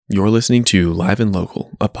You're listening to Live and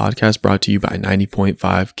Local, a podcast brought to you by 90.5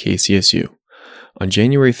 KCSU. On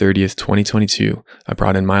January 30th, 2022, I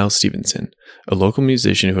brought in Miles Stevenson, a local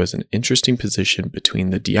musician who has an interesting position between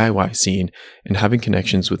the DIY scene and having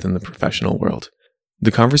connections within the professional world.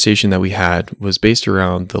 The conversation that we had was based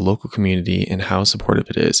around the local community and how supportive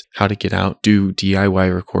it is, how to get out, do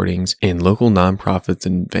DIY recordings in local nonprofits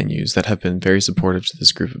and venues that have been very supportive to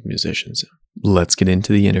this group of musicians. Let's get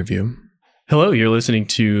into the interview. Hello, you're listening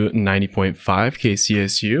to 90.5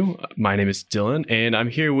 KCSU. My name is Dylan, and I'm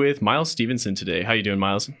here with Miles Stevenson today. How you doing,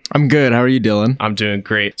 Miles? I'm good. How are you, Dylan? I'm doing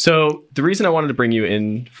great. So the reason I wanted to bring you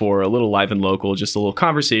in for a little live and local, just a little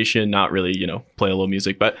conversation, not really, play a little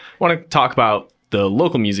music, but I want to talk about the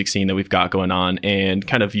local music scene that we've got going on and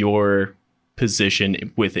kind of your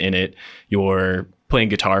position within it. You're playing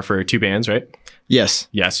guitar for two bands, right? Yes.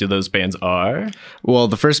 Yeah, so those bands are? Well,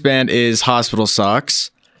 the first band is Hospital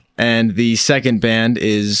Socks. And the second band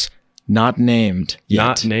is not named yet.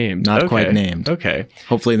 Not named. Not quite named. Okay.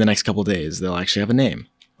 Hopefully in the next couple of days, they'll actually have a name.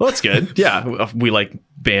 Well, that's good. Yeah. We like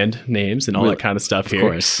band names and all that kind of stuff here.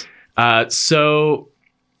 Of course. So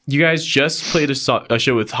you guys just played a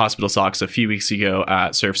show with Hospital Socks a few weeks ago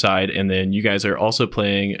at Surfside. And then you guys are also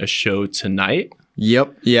playing a show tonight.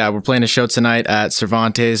 Yep. Yeah, we're playing a show tonight at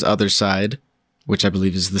Cervantes Other Side, which I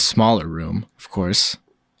believe is the smaller room, of course.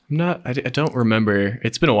 I don't remember.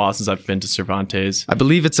 It's been a while since I've been to Cervantes. I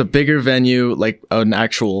believe it's a bigger venue, like an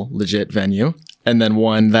actual legit venue, and then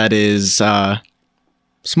one that is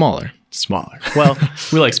smaller. Smaller. Well,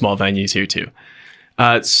 we like small venues here too.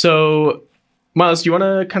 So, Miles, do you want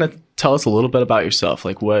to kind of tell us a little bit about yourself,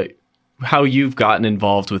 like how you've gotten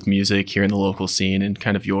involved with music here in the local scene and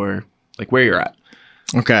kind of where you're at?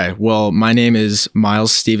 Okay. Well, my name is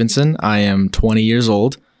Miles Stevenson. I am 20 years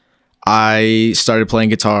old. I started playing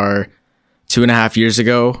guitar 2.5 years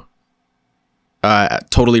ago.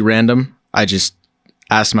 Totally random. I just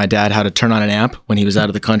asked my dad how to turn on an amp when he was out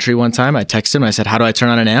of the country one time. I texted him. I said, "How do I turn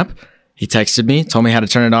on an amp?" He texted me, told me how to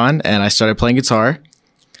turn it on, and I started playing guitar.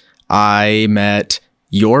 I met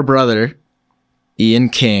your brother, Ian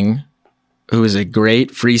King, who is a great,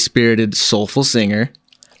 free-spirited, soulful singer,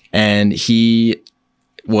 and he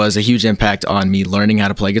was a huge impact on me learning how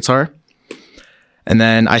to play guitar. And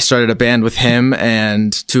then I started a band with him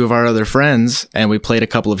and two of our other friends, and we played a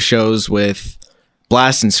couple of shows with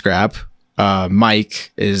Blast and Scrap.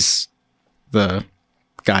 Mike is the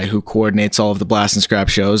guy who coordinates all of the Blast and Scrap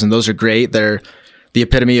shows, and those are great. They're the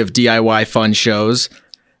epitome of DIY fun shows.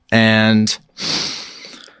 And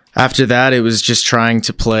after that, it was just trying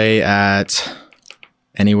to play at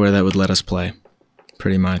anywhere that would let us play,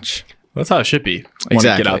 pretty much. Well, that's how it should be. Exactly. Want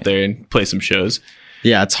to get out there and play some shows.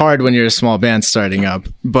 Yeah, it's hard when you're a small band starting up,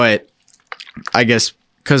 but I guess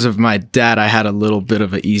because of my dad, I had a little bit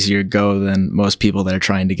of an easier go than most people that are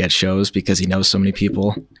trying to get shows because he knows so many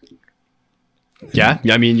people. Yeah,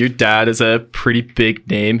 I mean, your dad is a pretty big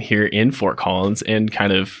name here in Fort Collins and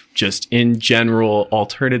kind of just in general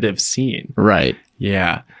alternative scene. Right.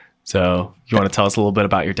 Yeah. So you want to tell us a little bit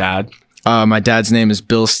about your dad? My dad's name is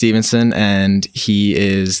Bill Stevenson, and he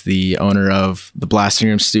is the owner of the Blasting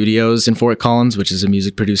Room Studios in Fort Collins, which is a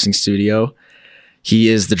music producing studio. He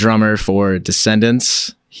is the drummer for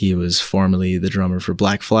Descendants. He was formerly the drummer for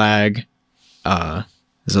Black Flag.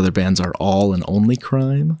 His other bands are All and Only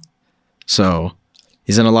Crime. So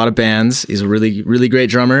he's in a lot of bands. He's a really, really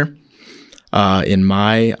great drummer. In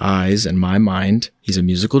my eyes and my mind, he's a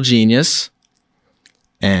musical genius,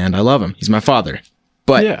 and I love him. He's my father.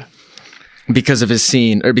 But yeah. Because of his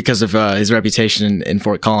scene, or because of his reputation in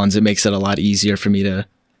Fort Collins, it makes it a lot easier for me to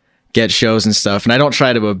get shows and stuff. And I don't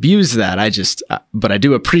try to abuse that. But I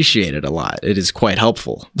do appreciate it a lot. It is quite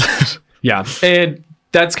helpful. Yeah. And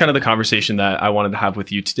that's kind of the conversation that I wanted to have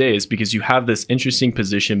with you today, is because you have this interesting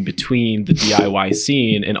position between the DIY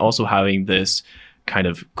scene and also having this kind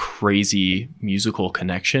of crazy musical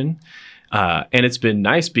connection. And it's been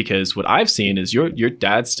nice because what I've seen is your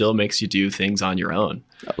dad still makes you do things on your own.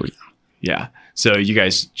 Oh, yeah. Yeah. So you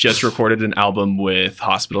guys just recorded an album with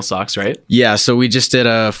Hospital Socks, right? Yeah. So we just did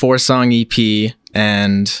a 4-song EP,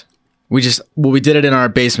 and we did it in our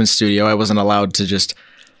basement studio. I wasn't allowed to just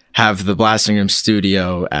have the Blasting Room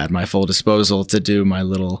studio at my full disposal to do my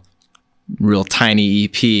little real tiny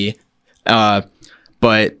EP.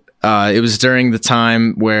 But it was during the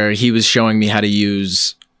time where he was showing me how to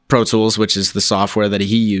use Pro Tools, which is the software that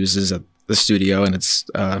he uses at the studio. And it's,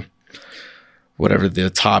 whatever the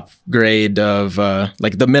top grade of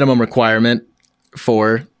like the minimum requirement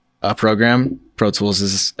for a program. Pro Tools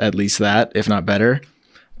is at least that, if not better.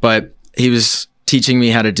 But he was teaching me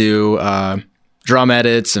how to do drum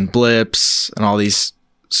edits and blips and all these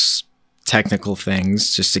technical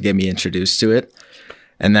things just to get me introduced to it.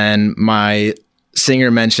 And then my singer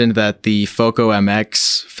mentioned that the Foco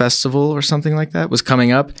MX festival or something like that was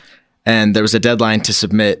coming up, and there was a deadline to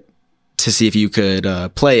submit to see if you could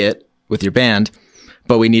play it with your band,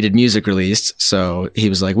 but we needed music released. So he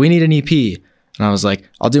was like, we need an EP. And I was like,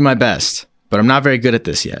 I'll do my best, but I'm not very good at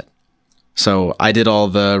this yet. So I did all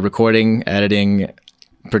the recording, editing,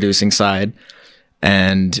 producing side,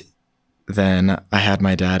 and then I had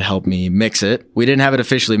my dad help me mix it. We didn't have it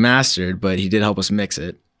officially mastered, but he did help us mix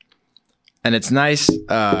it. And it's nice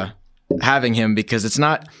having him, because it's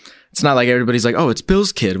not like everybody's like, oh, it's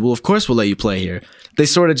Bill's kid, well, of course we'll let you play here. They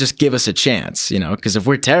sort of just give us a chance, because if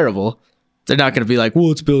we're terrible, they're not going to be like,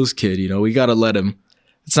 well, it's Bill's kid, we got to let him.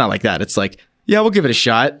 It's not like that. It's like, yeah, we'll give it a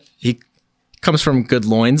shot. He comes from good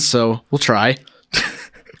loins, so we'll try.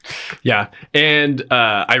 Yeah. And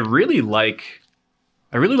I really like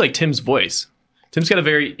Tim's voice. Tim's got a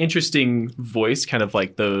very interesting voice, kind of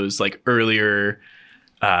like those like earlier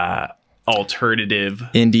alternative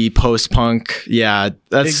indie post-punk. Yeah,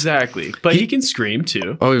 that's exactly. But he can scream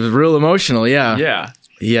too. Oh, he was real emotional. Yeah.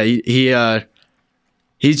 Yeah.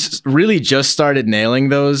 He's really just started nailing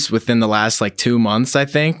those within the last like 2 months, I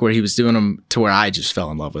think, where he was doing them to where I just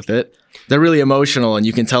fell in love with it. They're really emotional, and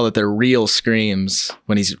you can tell that they're real screams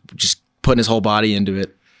when he's just putting his whole body into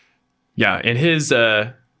it. Yeah, and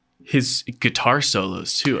his guitar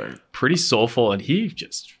solos too are pretty soulful, and he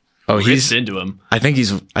just he's into him.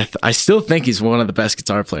 I still think he's one of the best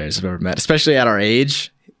guitar players I've ever met, especially at our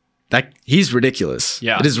age. That he's ridiculous.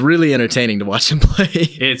 Yeah, it is really entertaining to watch him play.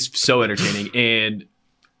 It's so entertaining, and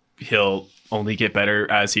he'll only get better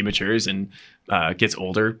as he matures and gets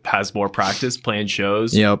older, has more practice playing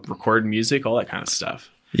shows, recording music, all that kind of stuff.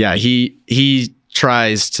 Yeah, he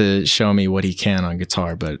tries to show me what he can on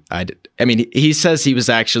guitar, but I mean, he says he was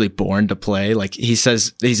actually born to play. Like, he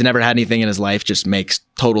says he's never had anything in his life just makes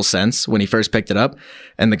total sense when he first picked it up.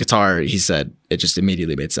 And the guitar, he said, it just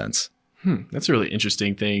immediately made sense. That's a really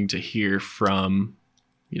interesting thing to hear from,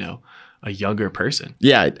 a younger person.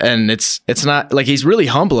 Yeah, and it's not like he's really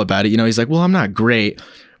humble about it. He's like, well, I'm not great,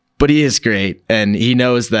 but he is great. And he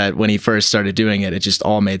knows that when he first started doing it, it just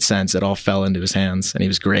all made sense. It all fell into his hands, and he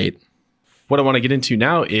was great. What I want to get into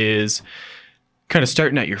now is kind of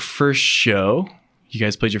starting at your first show. You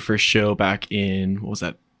guys played your first show back in, what was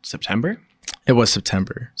that, September? It was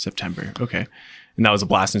September. Okay. And that was a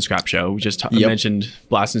Blast and Scrap show. We just mentioned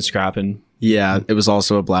Blast and Scrap. And yeah, it was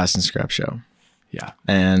also a Blast and Scrap show. Yeah.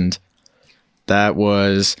 And that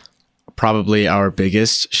was probably our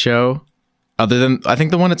biggest show. Other than, I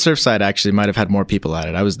think the one at Surfside actually might have had more people at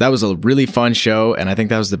it. That was a really fun show, and I think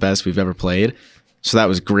that was the best we've ever played. So that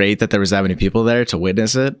was great that there was that many people there to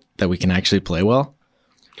witness it, that we can actually play well.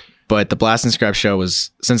 But the Blast and Scrap show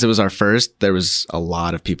since it was our first, there was a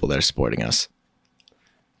lot of people there supporting us.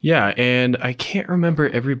 Yeah, and I can't remember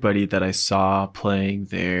everybody that I saw playing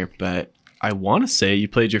there, but I want to say you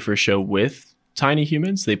played your first show with Tiny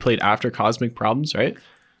Humans. They played after Cosmic Problems, right?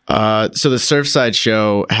 So the Surfside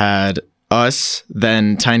show had us,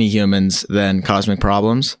 then Tiny Humans, then Cosmic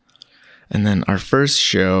Problems. And then our first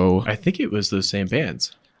show, I think it was those same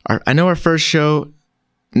bands. I know our first show.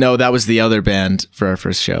 No, that was the other band for our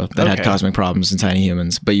first show that had Cosmic Problems and Tiny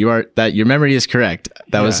Humans. But your memory is correct.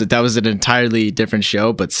 That was an entirely different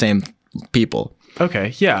show, but same people.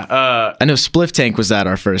 Okay, yeah. I know Spliff Tank was at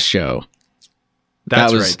our first show.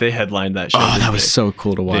 That's right. They headlined that show. Oh, that was so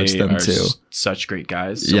cool to watch them too. Such great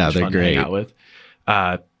guys. So yeah, much they're fun great. To hang out with.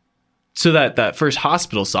 So that first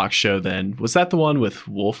Hospital Sock show, then, was that the one with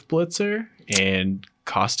Wolf Blitzer and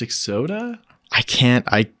Caustic Soda? I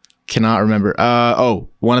cannot remember.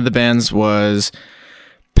 One of the bands was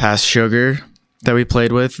Past Sugar that we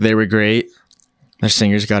played with. They were great. Their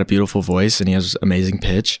singer's got a beautiful voice and he has amazing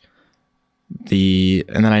pitch. And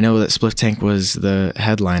then I know that Spliff Tank was the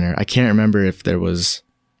headliner. I can't remember if there was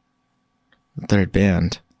a third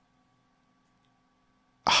band.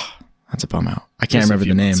 Oh, that's a bum out. I can't remember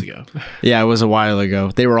the name. Yeah, it was a while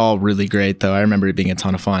ago. They were all really great, though. I remember it being a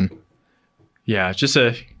ton of fun. Yeah, just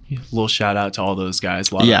a little shout out to all those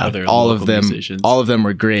guys. A lot of other all local of them. Musicians. All of them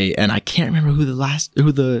were great, and I can't remember who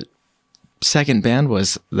the second band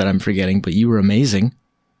was that I'm forgetting. But you were amazing.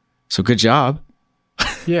 So good job.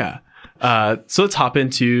 Yeah. So let's hop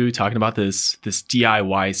into talking about this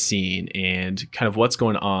DIY scene and kind of what's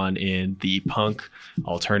going on in the punk,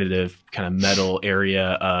 alternative, kind of metal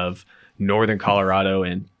area of Northern Colorado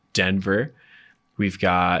and Denver. We've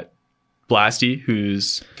got Blasty,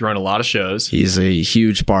 who's thrown a lot of shows. He's a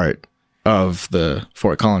huge part of the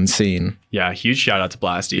Fort Collins scene. Yeah, huge shout out to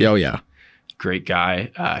Blasty. Oh, yeah. Great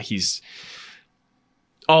guy. He's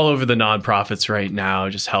all over the nonprofits right now,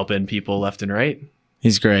 just helping people left and right.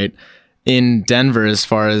 He's great. In Denver, as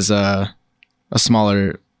far as a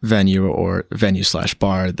smaller venue or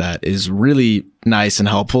venue/bar that is really nice and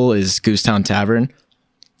helpful, is Goosetown Tavern.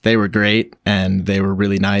 They were great and they were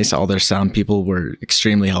really nice. All their sound people were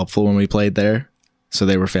extremely helpful when we played there. So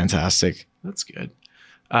they were fantastic. That's good.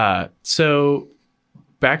 So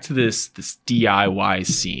back to this DIY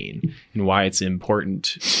scene and why it's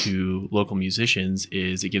important to local musicians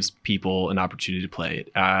is it gives people an opportunity to play.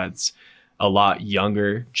 It adds a lot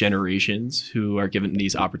younger generations who are given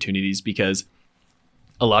these opportunities because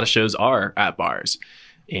a lot of shows are at bars.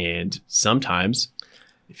 And sometimes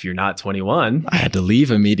if you're not 21, I had to leave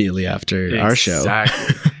immediately after our show.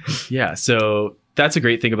 Exactly. Yeah. So that's a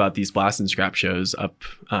great thing about these Blast and Scrap shows up.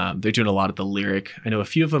 They're doing a lot of the lyric. I know a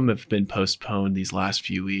few of them have been postponed these last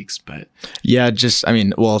few weeks, but yeah,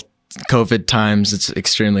 COVID times, it's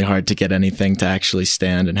extremely hard to get anything to actually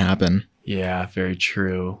stand and happen. Yeah, very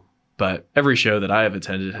true. But every show that I have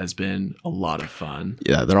attended has been a lot of fun.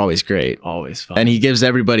 Yeah, they're always great. Always fun. And he gives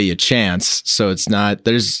everybody a chance. So it's not,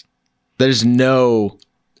 there's no,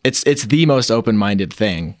 it's the most open-minded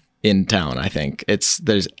thing in town, I think.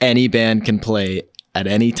 There's any band can play at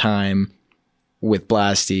any time with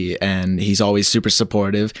Blasty, and he's always super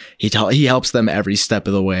supportive. He helps them every step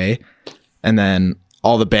of the way. And then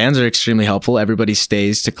all the bands are extremely helpful. Everybody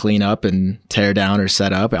stays to clean up and tear down or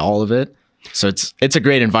set up, all of it. So it's a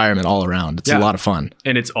great environment all around. It's a lot of fun.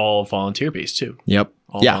 And it's all volunteer based too. Yep.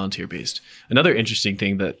 All volunteer based. Another interesting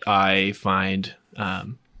thing that I find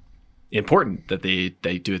important that they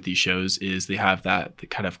do at these shows is they have that they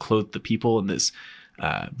kind of clothe the people in this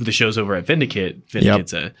the shows over at Vindicate.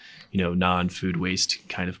 Vindicate's a non-food waste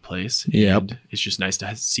kind of place. And it's just nice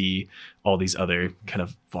to see all these other kind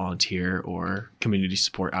of volunteer or community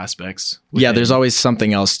support aspects. Yeah, there's always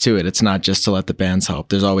something else to it. It's not just to let the bands help.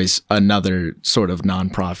 There's always another sort of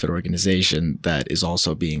nonprofit organization that is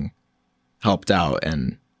also being helped out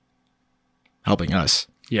and helping us.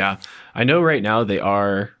 Yeah. I know right now they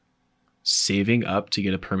are saving up to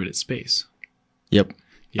get a permanent space. Yep.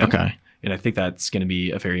 Okay. And I think that's going to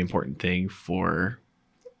be a very important thing for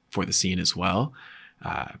the scene as well.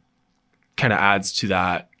 Kind of adds to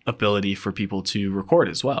that ability for people to record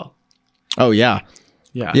as well. Oh, yeah.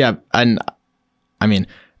 Yeah. Yeah. And I mean,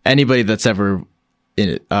 anybody that's ever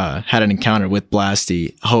had an encounter with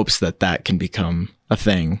Blasty hopes that can become a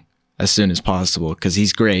thing as soon as possible because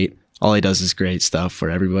he's great. All he does is great stuff for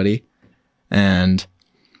everybody. And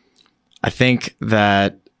I think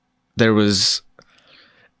that there was...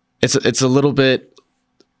 It's a little bit,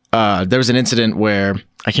 there was an incident where,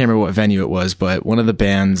 I can't remember what venue it was, but one of the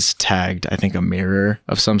bands tagged, I think, a mirror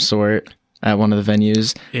of some sort at one of the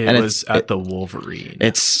venues. It was at the Wolverine.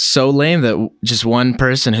 It's so lame that just one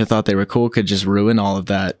person who thought they were cool could just ruin all of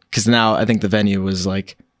that. Because now I think the venue was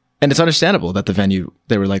like, and it's understandable that the venue,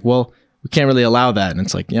 they were like, well, we can't really allow that. And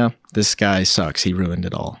it's like, yeah, this guy sucks. He ruined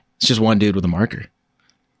it all. It's just one dude with a marker.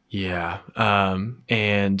 Yeah.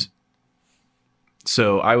 And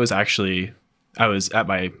so I was at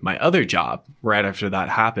my other job right after that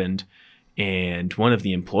happened, and one of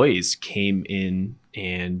the employees came in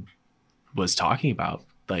and was talking about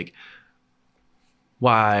like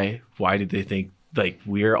why did they think like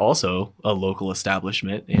we're also a local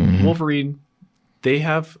establishment and Wolverine, they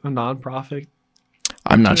have a nonprofit.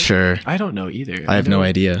 I'm not sure. I don't know either. I have no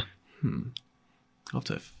idea. I'll have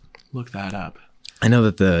to look that up. I know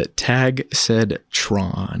that the tag said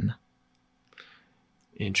Tron.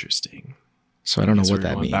 Interesting. So I don't know what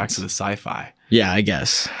that means. Back to the sci-fi. Yeah, I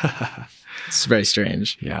guess. It's very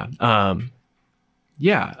strange. Yeah.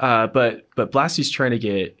 But Blasty's trying to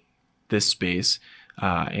get this space,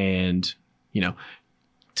 and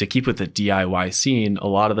to keep with the DIY scene, a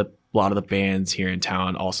lot of the bands here in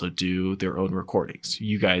town also do their own recordings.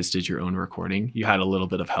 You guys did your own recording. You had a little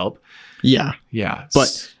bit of help. Yeah. Yeah.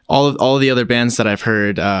 But all of the other bands that I've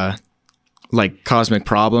heard, like Cosmic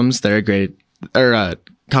Problems, they're great. Or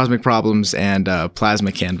Cosmic Problems and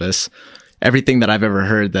Plasma Canvas. Everything that I've ever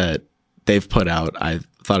heard that they've put out, I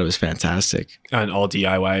thought it was fantastic. And all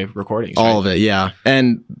DIY recordings. All right? of it, yeah.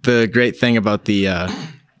 And the great thing about the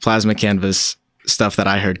Plasma Canvas stuff that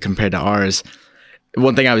I heard compared to ours,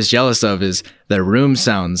 one thing I was jealous of is their room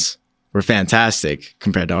sounds were fantastic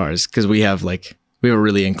compared to ours because we have a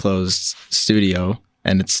really enclosed studio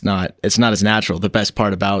and it's not as natural. The best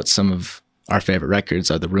part about some of our favorite records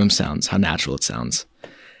are the room sounds, how natural it sounds.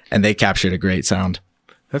 And they captured a great sound.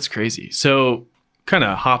 That's crazy. So kind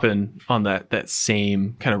of hopping on that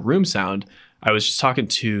same kind of room sound, I was just talking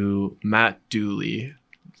to Matt Dooley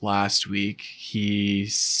last week.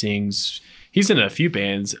 He's in a few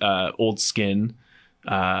bands, Old Skin,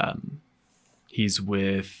 He's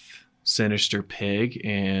with Sinister Pig,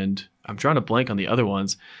 and I'm drawing a blank on the other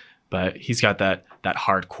ones, but he's got that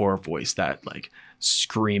hardcore voice, that like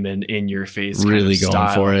screaming in your face, really kind of going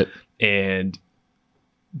style. for it. And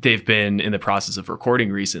they've been in the process of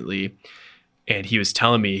recording recently, and he was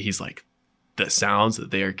telling me, he's like, the sounds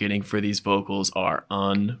that they are getting for these vocals are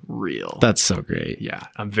unreal. That's so great. Yeah,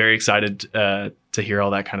 I'm very excited to hear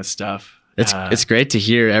all that kind of stuff. It's great to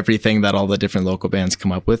hear everything that all the different local bands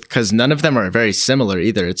come up with, because none of them are very similar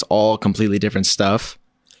either. It's all completely different stuff,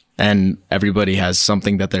 and everybody has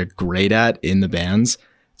something that they're great at in the bands.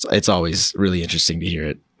 It's always really interesting to hear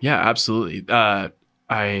it. Yeah, absolutely.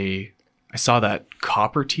 I saw that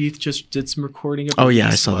Copper Teeth just did some recording of it. Oh yeah,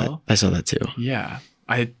 I as saw well. that. I saw that too. Yeah,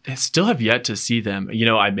 I still have yet to see them. You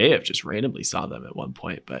know, I may have just randomly saw them at one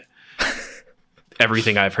point, but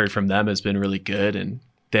everything I've heard from them has been really good, and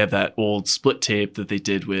they have that old split tape that they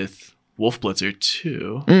did with Wolf Blitzer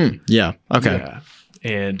too. Yeah. Okay. Yeah.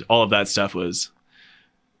 And all of that stuff was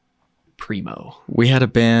primo. We had a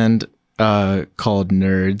band called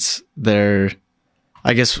Nerds.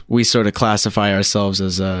 I guess we sort of classify ourselves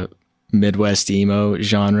as a Midwest emo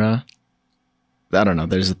genre. I don't know.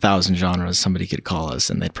 There's 1,000 genres somebody could call us,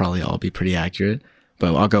 and they'd probably all be pretty accurate,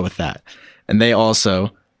 but I'll go with that. And they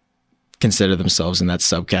also consider themselves in that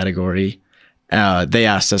subcategory. They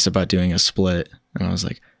asked us about doing a split, and I was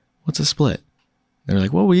like, what's a split? They were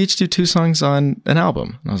like, well, we each do 2 songs on an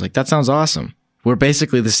album. And I was like, that sounds awesome. We're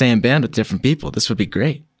basically the same band with different people. This would be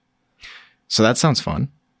great. So that sounds fun.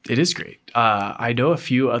 It is great. I know a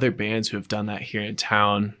few other bands who have done that here in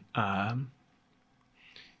town. None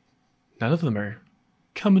of them are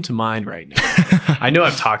coming to mind right now. I know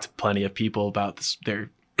I've talked to plenty of people about this,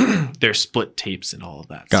 their split tapes and all of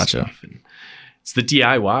that stuff. And it's the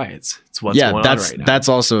DIY. It's what's going on right now. That's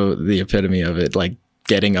also the epitome of it. Like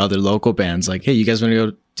getting other local bands like, hey, you guys want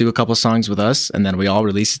to go do a couple songs with us, and then we all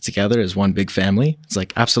release it together as one big family? It's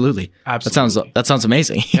like, absolutely. That sounds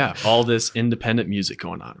amazing. Yeah, all this independent music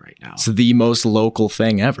going on right now. It's the most local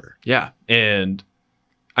thing ever. Yeah, and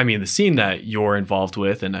I mean, the scene that you're involved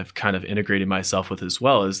with, and I've kind of integrated myself with as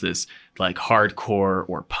well, is this like hardcore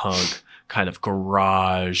or punk kind of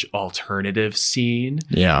garage alternative scene.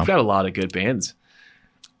 Yeah. We've got a lot of good bands.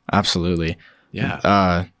 Absolutely.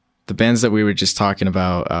 Yeah. The bands that we were just talking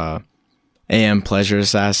about, AM Pleasure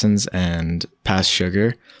Assassins and Past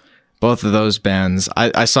Sugar, both of those bands,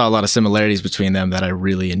 I saw a lot of similarities between them that I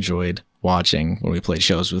really enjoyed watching when we played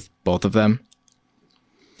shows with both of them.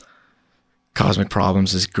 Cosmic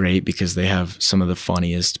Problems is great because they have some of the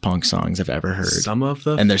funniest punk songs I've ever heard. Some of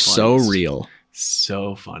them. And they're so real.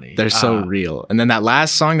 So funny. They're so real. And then that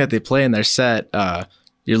last song that they play in their set,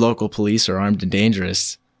 Your Local Police Are Armed and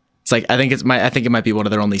Dangerous. It's like, I think it might be one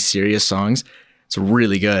of their only serious songs. It's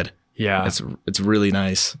really good. Yeah. It's really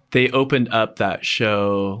nice. They opened up that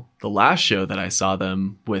show, the last show that I saw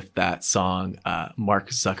them with that song, Mark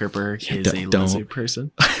Zuckerberg is a lizard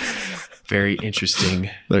person. Very interesting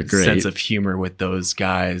They're great. Sense of humor with those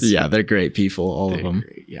guys. Yeah, they're great people, all of them.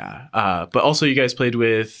 Great, yeah. But also you guys played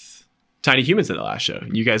with Tiny Humans at the last show.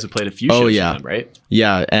 You guys have played a few shows with them, right?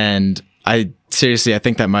 Yeah, and I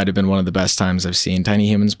think that might have been one of the best times I've seen Tiny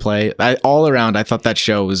Humans play. All around, I thought that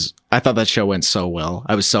show went so well.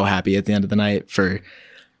 I was so happy at the end of the night for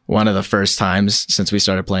one of the first times since we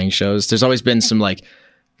started playing shows. There's always been some like,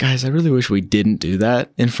 guys, I really wish we didn't do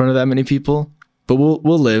that in front of that many people, but we'll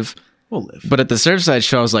live. We'll live. But at the Surfside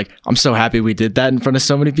show, I was like, I'm so happy we did that in front of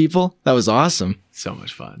so many people. That was awesome. So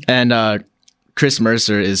much fun. And Chris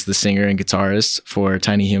Mercer is the singer and guitarist for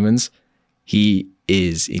Tiny Humans. He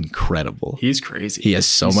is incredible. He's crazy. He has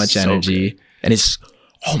so much energy. And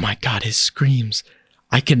oh my God, his screams.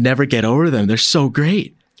 I can never get over them. They're so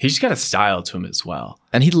great. He's got a style to him as well.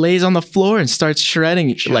 And he lays on the floor and starts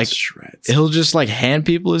shredding. Shreds. He'll just like hand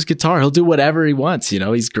people his guitar. He'll do whatever he wants.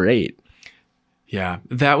 He's great. Yeah,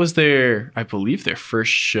 that was I believe their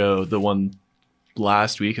first show, the one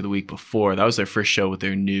last week or the week before. That was their first show with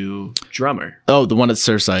their new drummer. Oh, the one at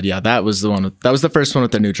Surfside. Yeah, that was the one. That was the first one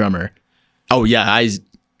with their new drummer. Oh, yeah. He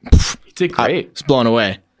did great. I was blown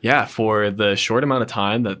away. Yeah, for the short amount of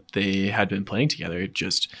time that they had been playing together,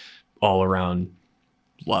 just all around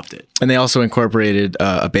loved it. And they also incorporated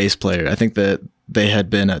a bass player. I think that they had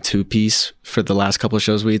been a 2-piece for the last couple of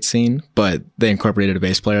shows we had seen, but they incorporated a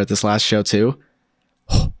bass player at this last show too.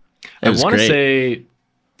 I want to say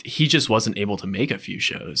he just wasn't able to make a few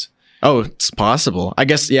shows. Oh, it's possible. I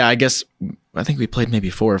think we played maybe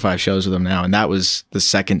 4 or 5 shows with him now, and that was the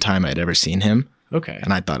second time I'd ever seen him. Okay.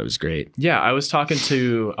 And I thought it was great. Yeah, I was talking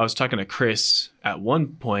to Chris at one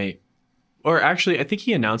point, or actually I think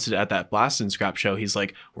he announced it at that Blast and Scrap show. He's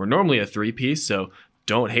like, we're normally a 3-piece, so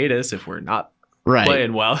don't hate us if we're not Right.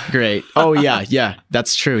 playing well. Great. Oh yeah,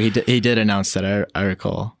 that's true. He did announce that. I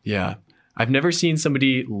recall. Yeah. I've never seen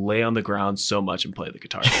somebody lay on the ground so much and play the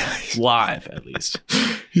guitar live, at least.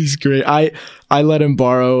 He's great. I let him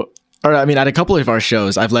borrow, or I mean, at a couple of our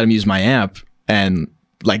shows, I've let him use my amp, and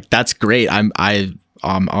like that's great. I'm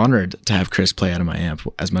honored to have Chris play out of my amp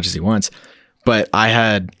as much as he wants. But I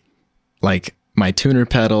had like my tuner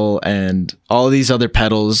pedal and all these other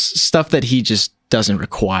pedals, stuff that he just doesn't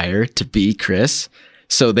require to be Chris.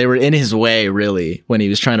 So they were in his way, really, when he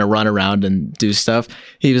was trying to run around and do stuff.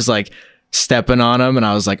 He was like stepping on them, and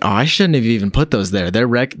I was like, oh, I shouldn't have even put those there.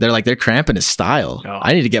 They're cramping his style. Oh.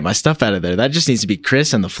 I need to get my stuff out of there. That just needs to be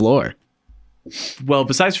Chris on the floor. Well,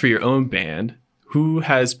 besides for your own band, who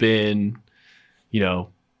has been,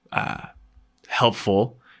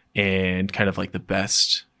 helpful and kind of like the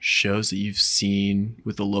best shows that you've seen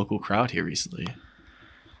with the local crowd here recently?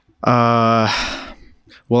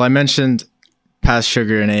 Well, I mentioned Past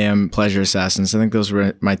Sugar and AM Pleasure Assassins. I think those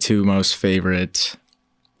were my two most favorite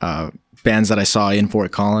bands that I saw in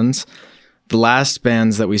Fort Collins. The last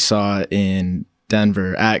bands that we saw in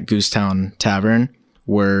Denver at Goosetown Tavern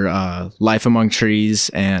were Life Among Trees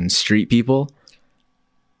and Street People.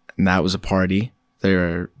 And that was a party.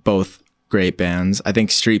 They're both great bands. I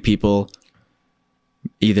think Street People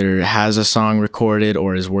either has a song recorded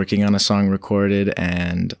or is working on a song recorded,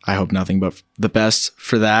 and I hope nothing but the best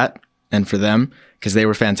for that and for them, because they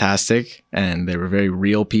were fantastic and they were very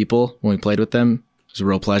real people when we played with them. It was a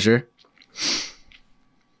real pleasure.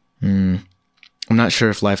 I'm not sure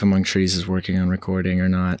if Life Among Trees is working on recording or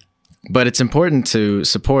not, but it's important to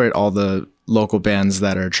support all the local bands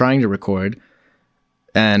that are trying to record.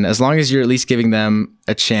 And as long as you're at least giving them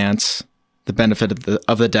a chance, the benefit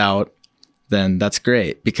of the doubt, then that's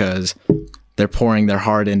great, because they're pouring their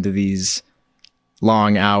heart into these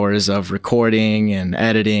long hours of recording and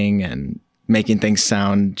editing and making things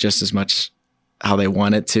sound just as much how they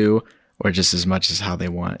want it to, or just as much as how they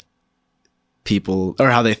want people, or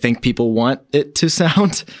how they think people want it to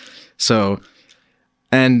sound. So,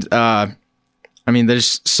 and I mean,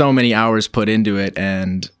 there's so many hours put into it,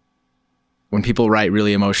 and when people write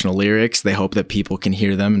really emotional lyrics, they hope that people can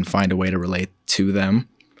hear them and find a way to relate to them.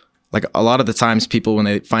 Like a lot of the times people, when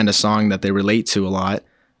they find a song that they relate to a lot,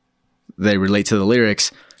 they relate to the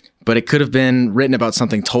lyrics, but it could have been written about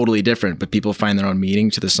something totally different, but people find their own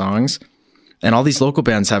meaning to the songs. And all these local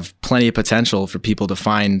bands have plenty of potential for people to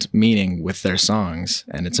find meaning with their songs.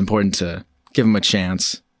 And it's important to give them a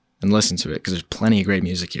chance and listen to it, because there's plenty of great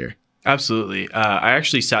music here. Absolutely. I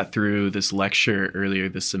actually sat through this lecture earlier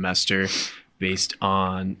this semester based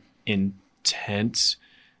on intent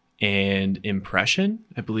and impression.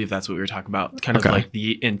 I believe that's what we were talking about. Kind of like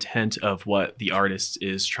the intent of what the artist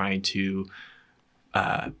is trying to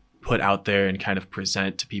put out there and kind of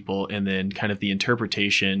present to people, and then kind of the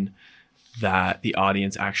interpretation that the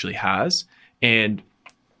audience actually has. And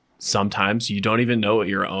sometimes you don't even know what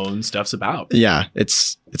your own stuff's about. Yeah,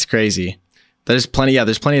 it's crazy. There's plenty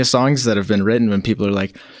of songs that have been written when people are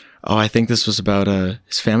like, oh, I think this was about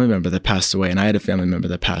his family member that passed away, and I had a family member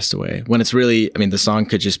that passed away. When it's really, I mean, the song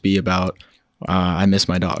could just be about, I miss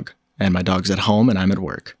my dog, and my dog's at home, and I'm at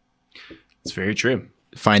work. It's very true.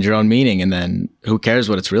 Find your own meaning, and then who cares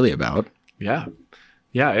what it's really about? Yeah.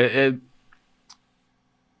 Yeah.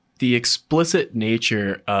 The explicit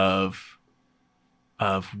nature of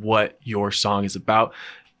what your song is about,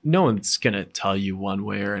 no one's going to tell you one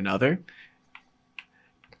way or another.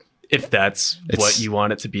 If that's what you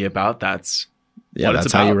want it to be about, that's what it's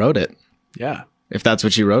about. How you wrote it. Yeah. If that's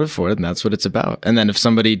what you wrote it for, then that's what it's about. And then if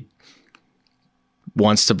somebody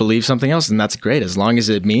wants to believe something else, then that's great. As long as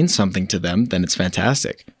it means something to them, then it's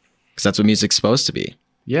fantastic, because that's what music's supposed to be.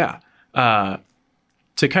 Yeah. To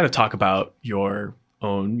kind of talk about your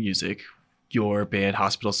own music, your band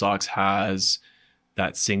Hospital Socks has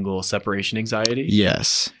that single Separation Anxiety.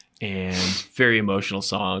 Yes. And very emotional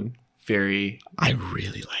song. I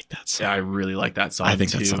really like that song. I really like that song. I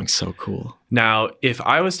think too. that song's so cool. Now, if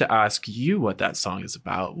I was to ask you what that song is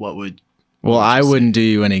about, what would I wouldn't do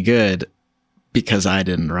you any good, because I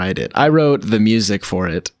didn't write it. I wrote the music for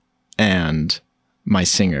it, and my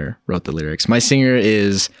singer wrote the lyrics. My singer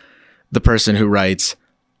is the person who writes,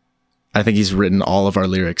 I think he's written all of our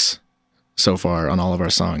lyrics so far on all of our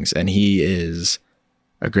songs, and he is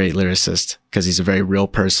a great lyricist because he's a very real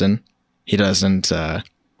person. He doesn't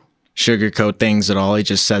sugarcoat things at all. He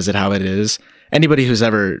just says it how it is. Anybody who's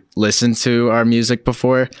ever listened to our music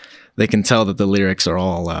before, they can tell that the lyrics are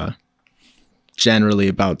all generally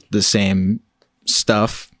about the same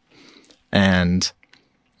stuff. And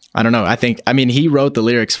I don't know. I mean, he wrote the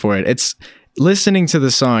lyrics for it. It's listening to the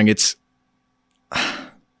song.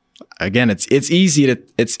 again,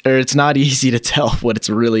 it's not easy to tell what it's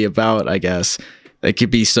really about, I guess. It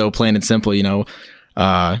could be so plain and simple, you know.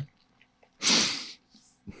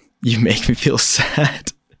 You make me feel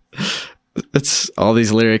sad. It's all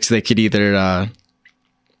these lyrics. They could either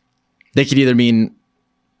mean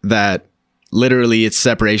that literally it's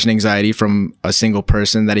separation anxiety from a single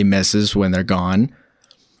person that he misses when they're gone.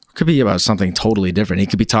 It could be about something totally different. He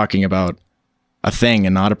could be talking about a thing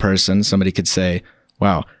and not a person. Somebody could say,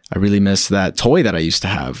 wow, I really miss that toy that I used to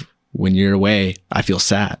have. When you're away, I feel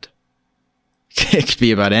sad. It could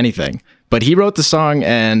be about anything. But he wrote the song,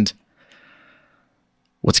 and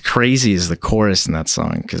what's crazy is the chorus in that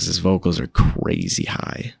song, because his vocals are crazy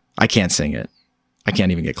high. I can't sing it. I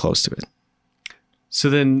can't even get close to it. So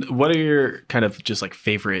then what are your kind of just like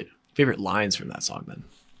favorite lines from that song then?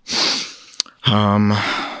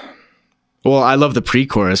 Well, I love the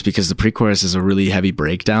pre-chorus because the pre-chorus is a really heavy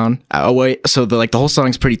breakdown. So the whole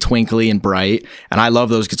song's pretty twinkly and bright, and I love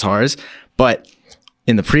those guitars. But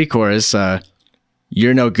in the pre-chorus,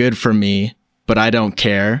 you're no good for me, but I don't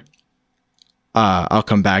care. I'll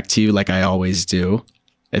come back to you like I always do.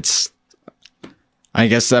 I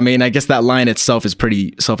guess that line itself is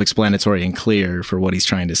pretty self-explanatory and clear for what he's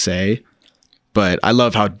trying to say. But I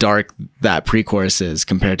love how dark that pre-chorus is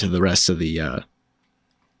compared to the rest of the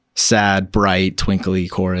sad, bright, twinkly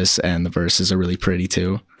chorus, and the verses are really pretty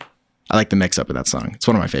too. I like the mix-up in that song. It's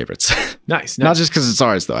one of my favorites. Nice. Not just because it's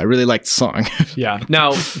ours, though. I really like the song. Yeah.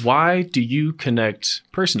 Now, why do you connect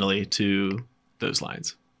personally to those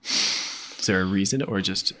lines? Is there a reason, or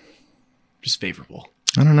just favorable?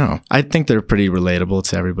 I don't know. I think they're pretty relatable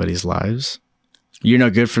to everybody's lives. You're no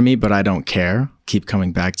good for me, but I don't care. Keep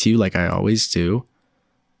coming back to you like I always do.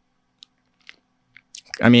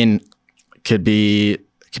 I mean, it could be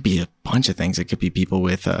a bunch of things. It could be people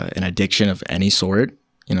with an addiction of any sort.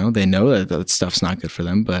 You know, they know that stuff's not good for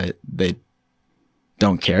them, but they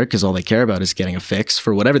don't care because all they care about is getting a fix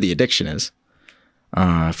for whatever the addiction is.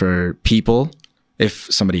 For people, if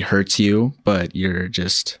somebody hurts you, but you're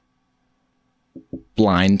just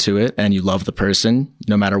blind to it and you love the person,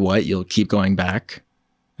 no matter what, you'll keep going back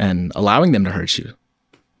and allowing them to hurt you.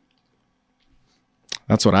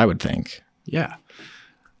 That's what I would think. Yeah.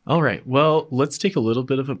 All right. Well, let's take a little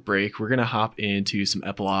bit of a break. We're going to hop into some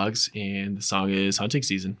epilogues, and the song is Hunting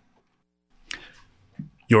Season.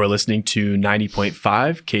 You're listening to 90.5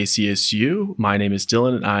 KCSU. My name is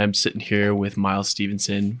Dylan, and I'm sitting here with Miles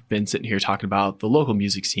Stevenson. Been sitting here talking about the local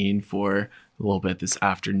music scene for a little bit this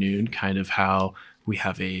afternoon, kind of how we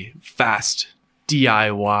have a fast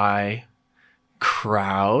DIY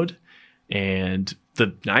crowd. And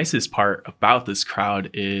the nicest part about this crowd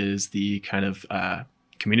is the kind of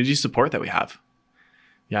community support that we have.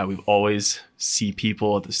 Yeah, we've always see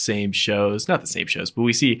people at the same shows, not the same shows, but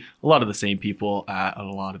we see a lot of the same people at a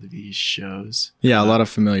lot of these shows. Yeah, a lot of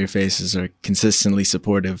familiar faces are consistently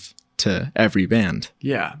supportive to every band.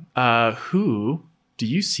 Yeah. Who do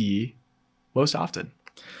you see most often?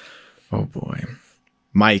 Oh boy.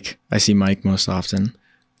 Mike. I see Mike most often.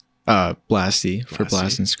 Blasty for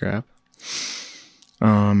Blast and Scrap.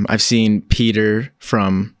 I've seen Peter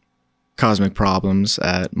from Cosmic Problems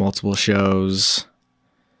at multiple shows.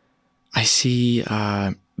 I see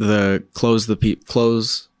the Clothe the People?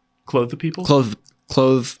 Clothe for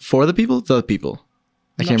the People? The People.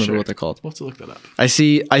 I can't remember what they're called. We'll have to look that up. I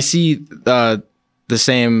see the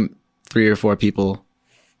same 3 or 4 people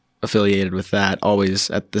affiliated with that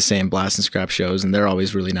always at the same Blast and Scrap shows, and they're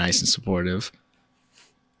always really nice and supportive.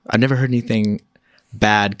 I've never heard anything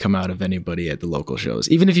bad come out of anybody at the local shows.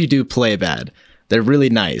 Even if you do play bad, they're really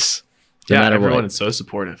nice. No matter everyone is so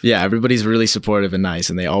supportive. Yeah, everybody's really supportive and nice,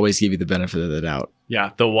 and they always give you the benefit of the doubt.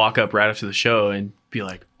 Yeah, they'll walk up right after the show and be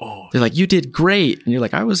like, oh. They're like, you did great. And you're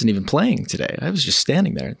like, I wasn't even playing today. I was just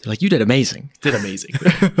standing there. They're like, you did amazing. Did amazing.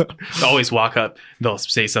 They'll always walk up, they'll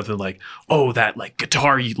say something like, oh, that like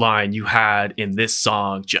guitar line you had in this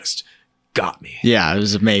song just got me. Yeah, it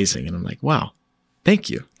was amazing. And I'm like, wow, thank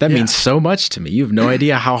you. That means so much to me. You have no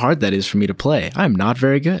idea how hard that is for me to play. I'm not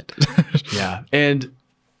very good. Yeah, and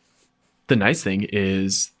the nice thing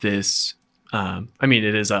is this,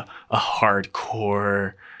 it is a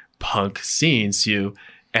hardcore punk scene, so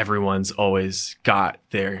everyone's always got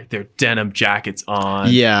their denim jackets on.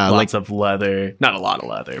 Yeah, lots of leather, not a lot of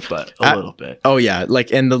leather, but a little bit. Oh yeah,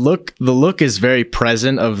 like, and the look is very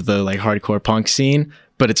present of the like hardcore punk scene,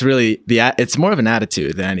 but it's really it's more of an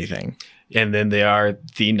attitude than anything. And then they are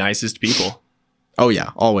the nicest people. Oh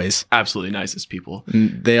yeah, always. Absolutely nicest people.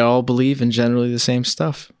 And they all believe in generally the same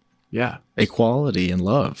stuff. Yeah. Equality and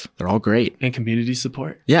love. They're all great. And community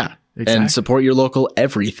support. Yeah. Exactly. And support your local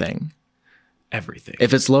everything. Everything.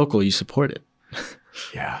 If it's local, you support it.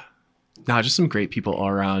 Yeah. Nah, just some great people all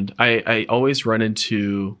around. I always run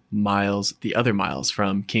into Miles, the other Miles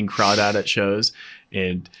from King Crawdad at shows.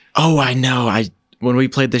 And Oh, I know. When we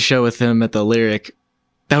played the show with him at the Lyric,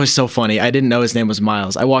 that was so funny. I didn't know his name was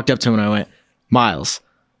Miles. I walked up to him and I went, Miles.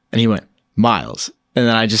 And he went, Miles. And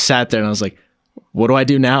then I just sat there and I was like, what do I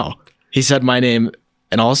do now? He said my name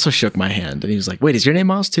and also shook my hand. And he was like, wait, is your name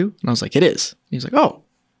Miles too? And I was like, it is. And he was like, oh,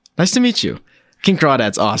 nice to meet you. King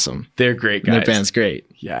Crawdad's awesome. they're great And guys. their band's great.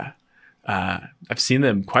 Yeah. I've seen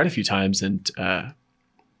them quite a few times, and I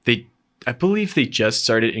believe they just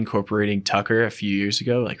started incorporating Tucker a few years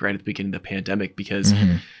ago, like right at the beginning of the pandemic, because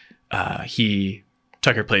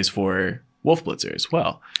Tucker plays for Wolf Blitzer as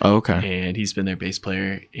well. Oh, okay. And he's been their bass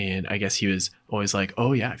player. And I guess he was always like,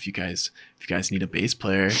 oh yeah, if you guys need a bass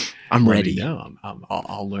player, I'm let ready. me know.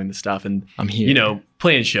 I'll learn the stuff. And I'm here.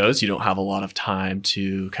 playing shows, you don't have a lot of time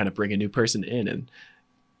to kind of bring a new person in, and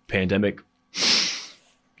pandemic,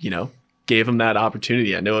 gave him that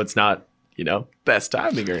opportunity. I know it's not, best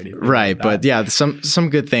timing or anything. Right. like But that. yeah, some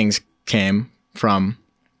good things came from,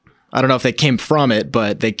 I don't know if they came from it,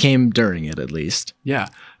 but they came during it at least. Yeah.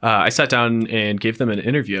 I sat down and gave them an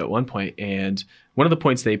interview at one point, and one of the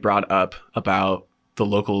points they brought up about the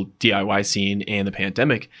local DIY scene and the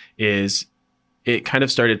pandemic is it kind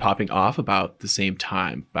of started popping off about the same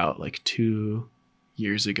time, about like 2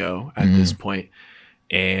 years ago at this point.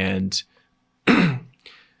 And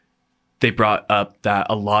they brought up that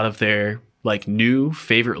a lot of their like new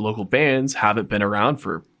favorite local bands haven't been around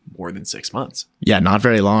for more than 6 months. Yeah, not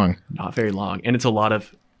very long. Not very long. And it's a lot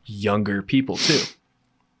of younger people too.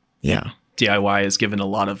 Yeah. DIY has given a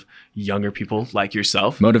lot of younger people like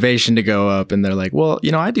yourself Motivation to go up, and they're like, well,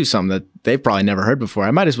 I do something that they've probably never heard before.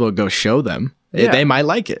 I might as well go show them. Yeah. They might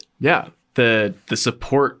like it. Yeah, the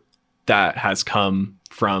support that has come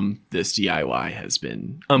from this DIY has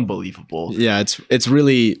been unbelievable. Yeah, it's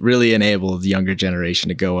really, really enabled the younger generation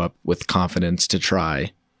to go up with confidence to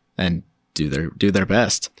try and do their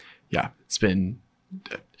best. Yeah, it's been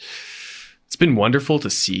wonderful to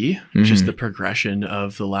see just the progression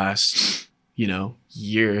of the last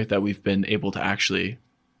year that we've been able to actually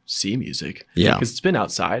see music. Yeah, because it's been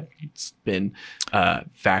outside. It's been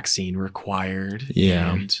vaccine required.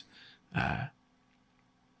 Yeah. And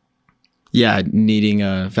yeah, needing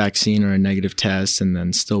a vaccine or a negative test and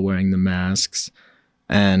then still wearing the masks.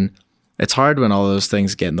 And it's hard when all those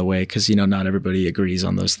things get in the way because, not everybody agrees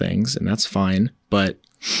on those things, and that's fine. But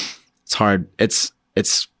it's hard. It's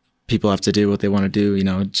people have to do what they want to do,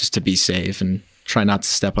 just to be safe and try not to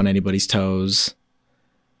step on anybody's toes.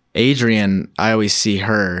 Adrian, I always see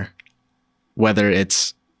her, whether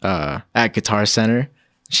it's at Guitar Center.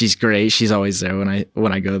 She's great. She's always there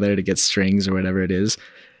when I go there to get strings or whatever it is.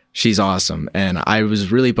 She's awesome. And I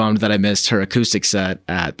was really bummed that I missed her acoustic set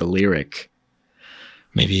at the Lyric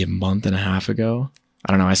maybe a month and a half ago.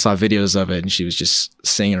 I don't know. I saw videos of it and she was just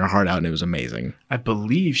singing her heart out and it was amazing. I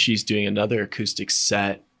believe she's doing another acoustic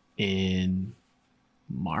set in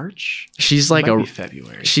March. She's Might be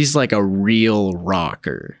February. She's like a real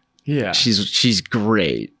rocker. Yeah. She's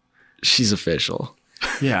great. She's official.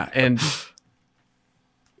 Yeah. And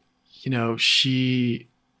she's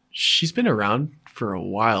been around for a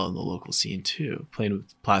while in the local scene too, playing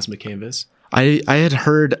with Plasma Canvas. I had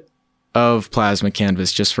heard of Plasma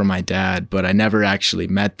Canvas just from my dad, but I never actually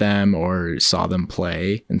met them or saw them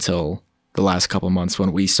play until the last couple months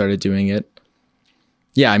when we started doing it.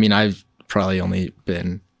 Yeah, I mean, I've probably only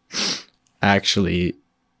been actually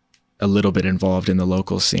a little bit involved in the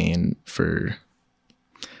local scene for,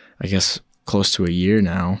 I guess, close to a year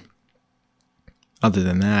now. Other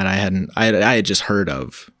than that, I had just heard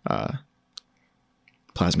of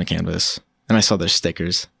Plasma Canvas, and I saw their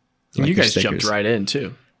stickers. And you their guys jumped right in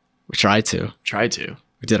too. We tried to.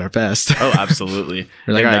 We did our best. Oh, absolutely.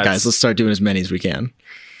 We're like, And all right, that's- guys, let's start doing as many as we can.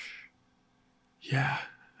 Yeah.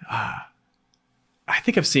 I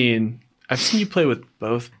think I've seen you play with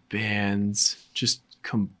both bands just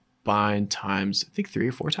combined times, I think 3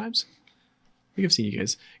 or 4 times. I think I've seen you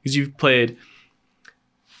guys because you've played.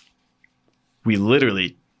 We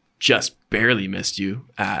literally just barely missed you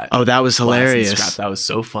at. Oh, that was Blast and hilarious. Scrap. That was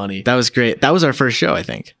so funny. That was great. That was our first show, I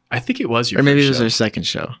think. I think it was your Or maybe first it was show. our second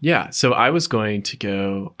show. Yeah. So I was going to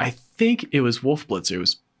go, I think it was Wolf Blitzer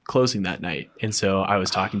was closing that night. And so I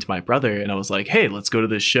was talking to my brother and I was like, hey, let's go to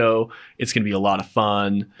this show. It's going to be a lot of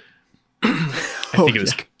fun. I think it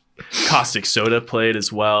was Caustic Soda played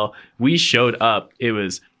as well. We showed up. It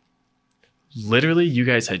was literally, you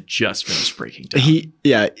guys had just finished breaking down.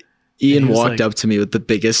 Ian he was walked like- up to me with the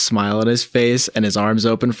biggest smile on his face and his arms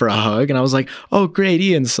open for a hug. And I was like, oh, great,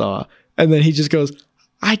 Ian saw. And then he just goes,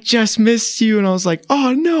 I just missed you. And I was like,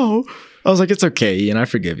 oh, no. I was like, it's okay, Ian. I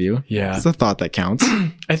forgive you. Yeah. It's the thought that counts.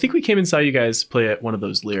 I think we came and saw you guys play at one of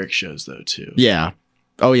those lyric shows, though, too. Yeah.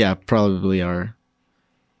 Oh, yeah. Probably our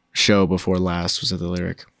show before last was at the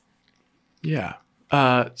Lyric. Yeah.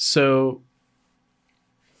 So,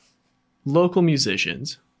 local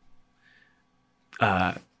musicians.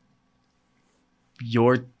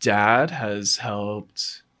 Your dad has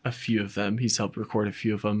helped a few of them. He's helped record a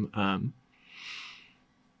few of them.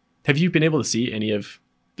 Have you been able to see any of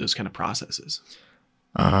those kind of processes?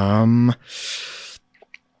 Not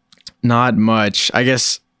much. I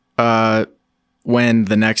guess when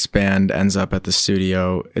the next band ends up at the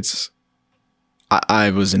studio,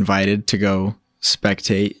 I was invited to go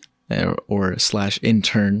spectate or /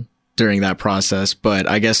 intern during that process, but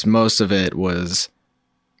I guess most of it was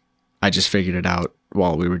I just figured it out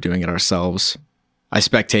while we were doing it ourselves. I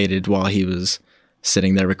spectated while he was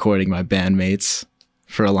sitting there recording my bandmates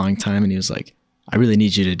for a long time, and he was like, I really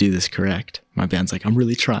need you to do this correct. My band's like, I'm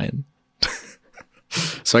really trying.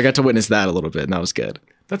 So I got to witness that a little bit, and that was good.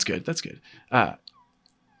 That's good.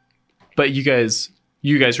 But you guys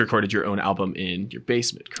recorded your own album in your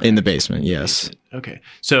basement, correct? In the basement, yes. Okay.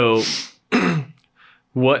 So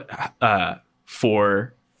what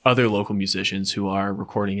for other local musicians who are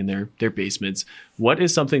recording in their basements, what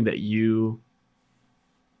is something that you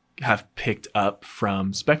have picked up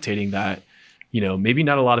from spectating that, maybe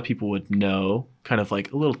not a lot of people would know, kind of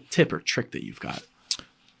like a little tip or trick that you've got?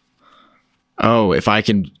 Oh, if I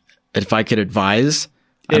could advise,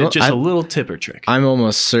 a little tip or trick. I'm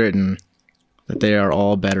almost certain that they are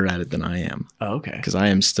all better at it than I am. Oh, okay. Because I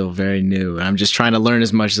am still very new, and I'm just trying to learn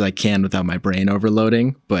as much as I can without my brain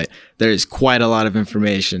overloading. But there is quite a lot of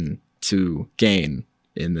information to gain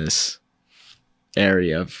in this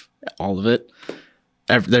area of all of it.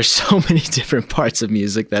 There's so many different parts of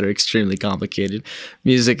music that are extremely complicated.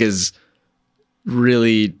 Music is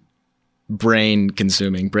really brain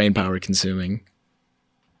power consuming.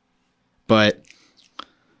 But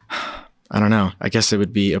I don't know. I guess it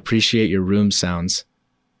would be appreciate your room sounds.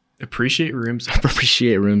 Appreciate room sounds.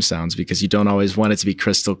 Appreciate room sounds, because you don't always want it to be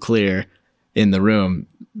crystal clear in the room.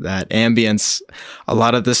 That ambience, a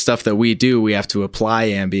lot of the stuff that we do, we have to apply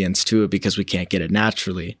ambience to it because we can't get it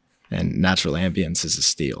naturally. And natural ambience is a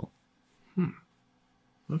steal.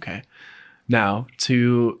 Okay. Now,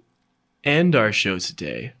 to end our show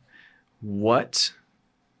today, what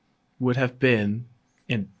would have been,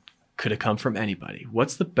 and could have come from anybody,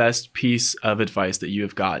 what's the best piece of advice that you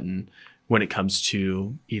have gotten when it comes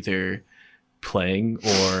to either playing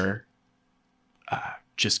or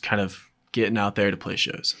just kind of getting out there to play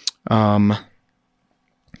shows?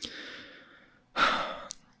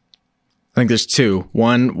 I think there's two.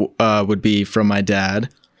 One would be from my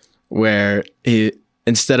dad, where he,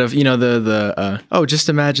 instead of, just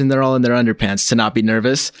imagine they're all in their underpants, to not be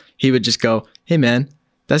nervous, he would just go, hey man,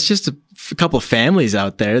 that's just a couple of families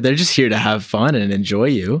out there. They're just here to have fun and enjoy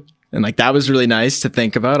you. And like, that was really nice to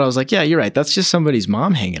think about. I was like, yeah, you're right. That's just somebody's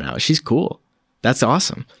mom hanging out. She's cool. That's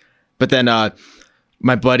awesome. But then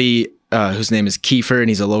my buddy, whose name is Kiefer, and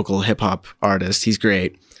he's a local hip hop artist. He's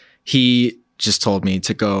great. He just told me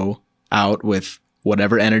to go out with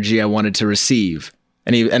whatever energy I wanted to receive.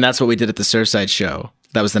 And that's what we did at the Surfside show.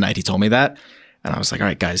 That was the night he told me that. And I was like, all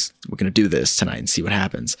right, guys, we're going to do this tonight and see what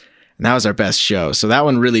happens. And that was our best show. So that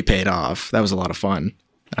one really paid off. That was a lot of fun.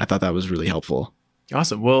 I thought that was really helpful.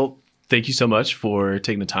 Awesome. Well, thank you so much for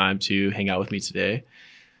taking the time to hang out with me today.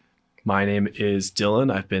 My name is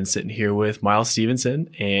Dylan. I've been sitting here with Miles Stevenson,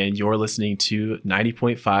 and you're listening to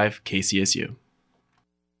 90.5 KCSU.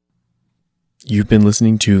 You've been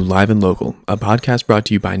listening to Live and Local, a podcast brought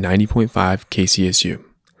to you by 90.5 KCSU.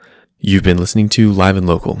 You've been listening to Live and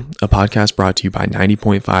Local, a podcast brought to you by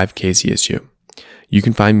 90.5 KCSU. You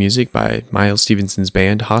can find music by Miles Stevenson's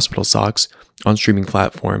band Hospital Socks on streaming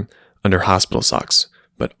platform under Hospital Socks,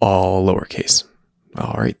 but all lowercase.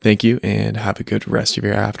 All right, thank you, and have a good rest of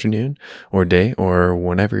your afternoon or day or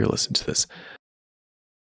whenever you listen to this.